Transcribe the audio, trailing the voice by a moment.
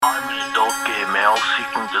adult gay male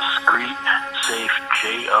seeking discreet, safe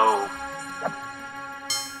J.O.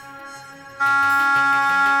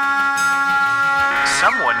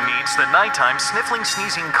 Someone needs the nighttime sniffling,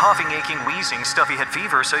 sneezing, coughing, aching, wheezing, stuffy head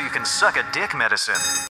fever so you can suck a dick medicine.